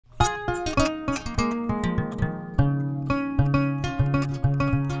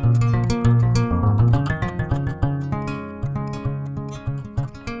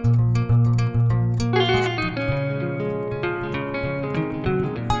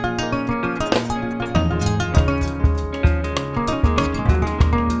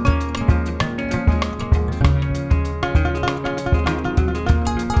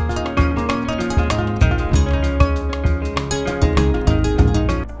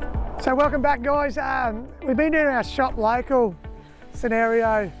So welcome back, guys. We've been doing our shop local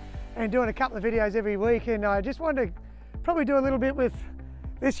scenario and doing a couple of videos every week, and I just wanted to probably do a little bit with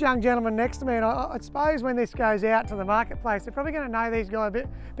this young gentleman next to me, and I suppose when this goes out to the marketplace, they're probably going to know these guys a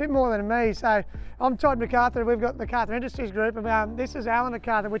bit more than me. So I'm Todd McArthur, we've got the McArthur Industries group, and this is Allan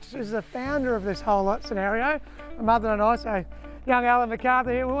McArthur, which is the founder of this whole lot scenario, my mother and I. So young Allan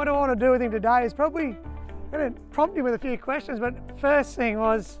McArthur here, what I want to do with him today is probably going to prompt him with a few questions, but first thing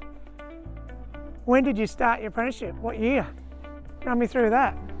was, when did you start your apprenticeship? What year? Run me through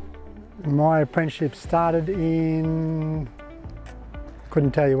that. My apprenticeship started in,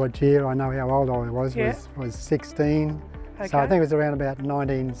 couldn't tell you what year, I know how old I was, was 16. Okay. So I think it was around about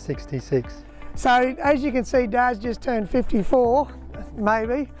 1966. So as you can see, Dad's just turned 54,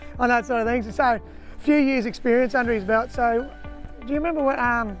 maybe, on that sort of thing. So a few years experience under his belt. So do you remember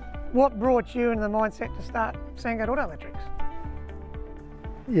what brought you into the mindset to start Sandgate Auto Electrics?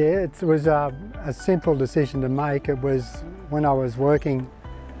 Yeah, it was a simple decision to make. It was when I was working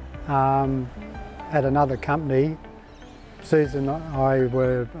at another company. Susan and I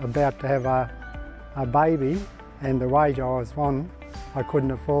were about to have a baby, and the wage I was on, I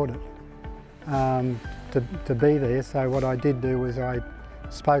couldn't afford it to be there. So what I did do was I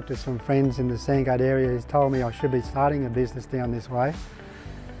spoke to some friends in the Sandgate area who told me I should be starting a business down this way,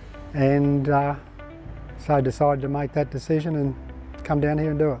 and so I decided to make that decision and come down here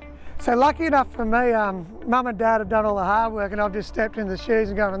and do it. So lucky enough for me, Mum and Dad have done all the hard work, and I've just stepped in the shoes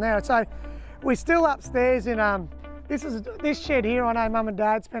and gone in there. So we're still upstairs in this shed here. I know Mum and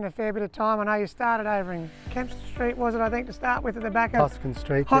Dad spent a fair bit of time. I know you started over in Kemp Street, was it, I think, to start with, at the back of Hoskin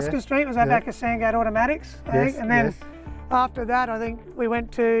Street. Hoskin Street, was that back of Sandgate Automatics, I think? And then after that, I think we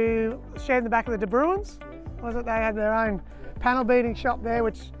went to a shed in the back of the De Bruins, was it? They had their own panel beating shop there,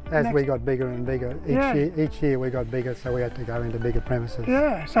 which as we got bigger and bigger, each year we got bigger, so we had to go into bigger premises.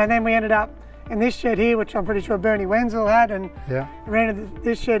 Yeah, so then we ended up in this shed here, which I'm pretty sure Bernie Wenzel had, and rented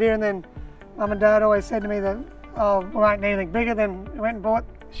this shed here, and then Mum and Dad always said to me that, oh, we won't need anything bigger. Then we went and bought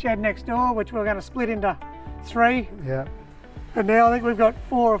the shed next door, which we were going to split into 3. Yeah. And now I think we've got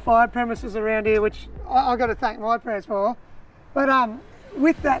 4 or 5 premises around here, which I've got to thank my parents for. But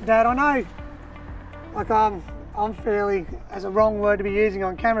with that, Dad, I know, like I'm fairly, as a wrong word to be using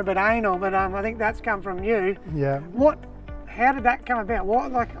on camera, but anal, but I think that's come from you. Yeah. How did that come about?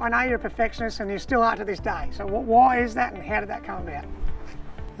 Like, I know you're a perfectionist and you still are to this day, so why is that, and how did that come about?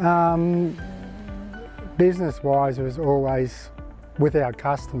 Business-wise, it was always with our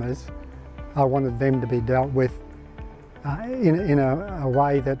customers. I wanted them to be dealt with in a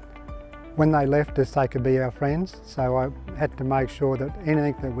way that when they left us, they could be our friends. So I had to make sure that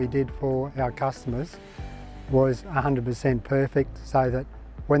anything that we did for our customers was 100% perfect, so that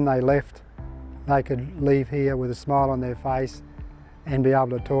when they left, they could leave here with a smile on their face and be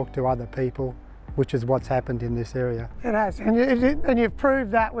able to talk to other people, which is what's happened in this area. It has, and you've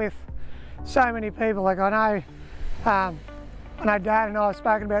proved that with so many people. Like I know Dad and I have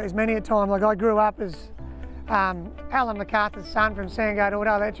spoken about this many a time. Like, I grew up as Allan McArthur's son from Sandgate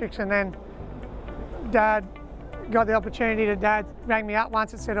Auto Electrics, and then Dad got the opportunity to, Dad rang me up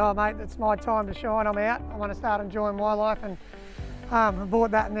once and said, oh mate, it's my time to shine, I'm out, I want to start enjoying my life, and I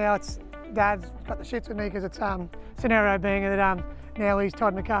bought that, and now Dad's got the shits with me, because it's scenario being that now he's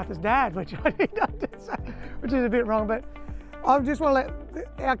Todd McArthur's dad, which which is a bit wrong. But I just want to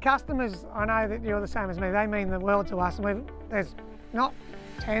let our customers, I know that you're the same as me, they mean the world to us, and there's not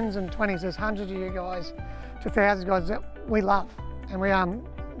 10s and 20s, there's hundreds of you guys to thousands of guys that we love, and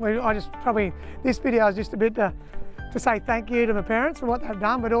this video is just a bit to say thank you to my parents for what they've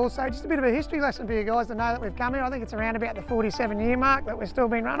done, but also just a bit of a history lesson for you guys to know that we've come here. I think it's around about the 47-year mark that we've still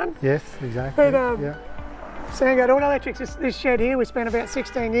been running. Yes, exactly. But Sandgate Auto Electrics, this shed here, we spent about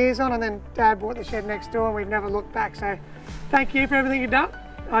 16 years on, and then Dad bought the shed next door, and we've never looked back. So thank you for everything you've done.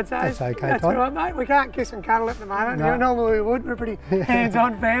 I'd say that's okay, that's Todd. all right, mate. We can't kiss and cuddle at the moment. No. Normally we would. We're pretty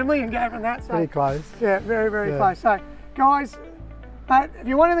hands-on family and go from that. So, pretty close. Yeah, very, very close. So, guys, but if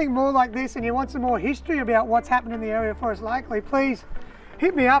you want anything more like this and you want some more history about what's happened in the area for us locally, please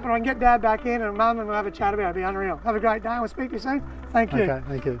hit me up and I can get Dad back in, and Mum, and we'll have a chat about it. It'll be unreal. Have a great day, and we'll speak to you soon. Thank you. Okay,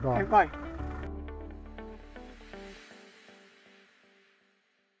 thank you. Bye. Bye.